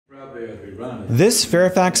This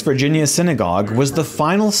Fairfax, Virginia synagogue was the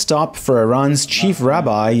final stop for Iran's chief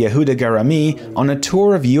rabbi, Yehuda Gerami, on a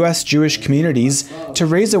tour of U.S. Jewish communities to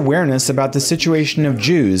raise awareness about the situation of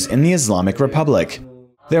Jews in the Islamic Republic.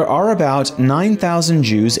 There are about 9,000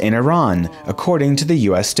 Jews in Iran, according to the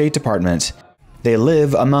U.S. State Department. They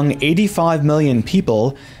live among 85 million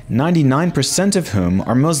people, 99% of whom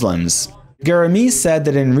are Muslims. Gerami said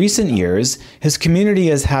that in recent years, his community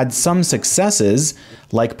has had some successes,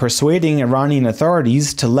 like persuading Iranian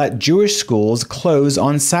authorities to let Jewish schools close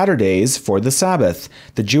on Saturdays for the Sabbath,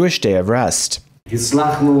 the Jewish day of rest.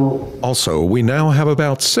 Also, we now have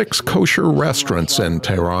about 6 kosher restaurants in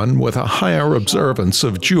Tehran with a higher observance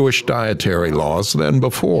of Jewish dietary laws than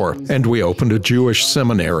before, and we opened a Jewish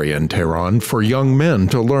seminary in Tehran for young men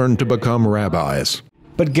to learn to become rabbis.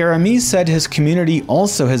 But Gerami said his community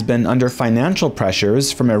also has been under financial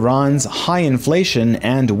pressures from Iran's high inflation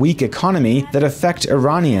and weak economy that affect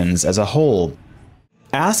Iranians as a whole.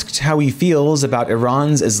 Asked how he feels about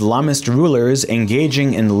Iran's Islamist rulers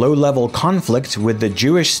engaging in low-level conflict with the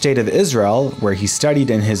Jewish state of Israel, where he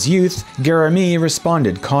studied in his youth, Gerami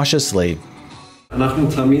responded cautiously.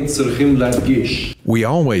 We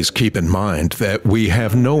always keep in mind that we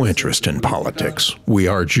have no interest in politics. We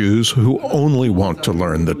are Jews who only want to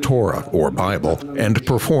learn the Torah, or Bible, and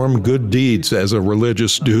perform good deeds as a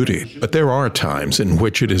religious duty. But there are times in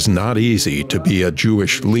which it is not easy to be a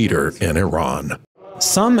Jewish leader in Iran.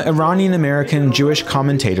 Some Iranian-American Jewish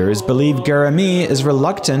commentators believe Gerami is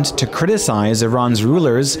reluctant to criticize Iran's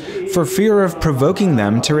rulers for fear of provoking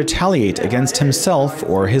them to retaliate against himself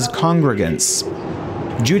or his congregants.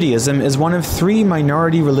 Judaism is one of 3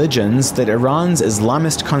 minority religions that Iran's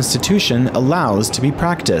Islamist constitution allows to be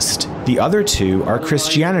practiced. The other 2 are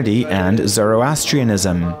Christianity and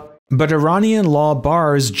Zoroastrianism. But Iranian law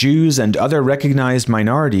bars Jews and other recognized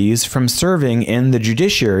minorities from serving in the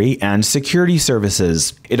judiciary and security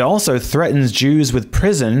services. It also threatens Jews with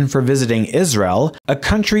prison for visiting Israel, a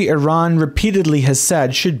country Iran repeatedly has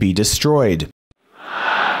said should be destroyed.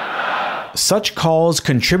 Such calls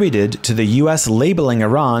contributed to the U.S. labeling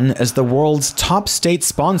Iran as the world's top state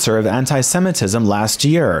sponsor of anti-Semitism last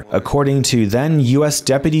year, according to then U.S.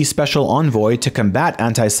 Deputy Special Envoy to Combat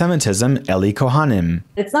Anti-Semitism, Eli Kohanim.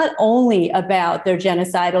 It's not only about their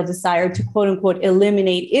genocidal desire to quote-unquote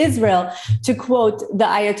eliminate Israel, to quote the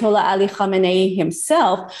Ayatollah Ali Khamenei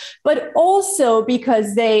himself, but also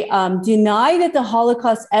because they deny that the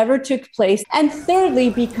Holocaust ever took place, and thirdly,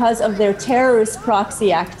 because of their terrorist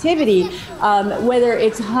proxy activity. Whether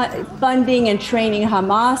it's funding and training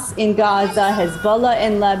Hamas in Gaza, Hezbollah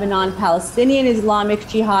in Lebanon, Palestinian Islamic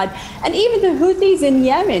Jihad, and even the Houthis in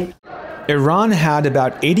Yemen. Iran had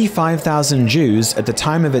about 85,000 Jews at the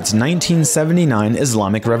time of its 1979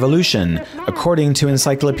 Islamic Revolution, according to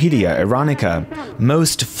Encyclopedia Iranica.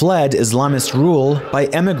 Most fled Islamist rule by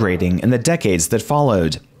emigrating in the decades that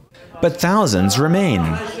followed. But thousands remain.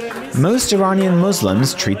 Most Iranian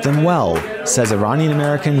Muslims treat them well, says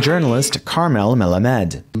Iranian-American journalist Carmel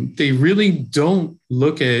Melamed. They really don't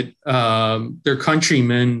look at their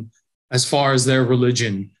countrymen as far as their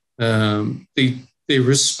religion. They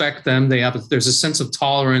respect them. There's a sense of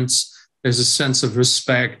tolerance. There's a sense of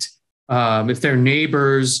respect. If they're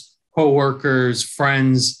neighbors, co-workers,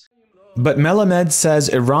 friends. But Melamed says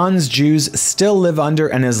Iran's Jews still live under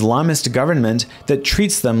an Islamist government that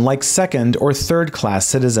treats them like second- or third-class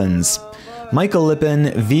citizens. Michael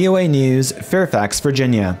Lippin, VOA News, Fairfax,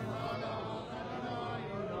 Virginia.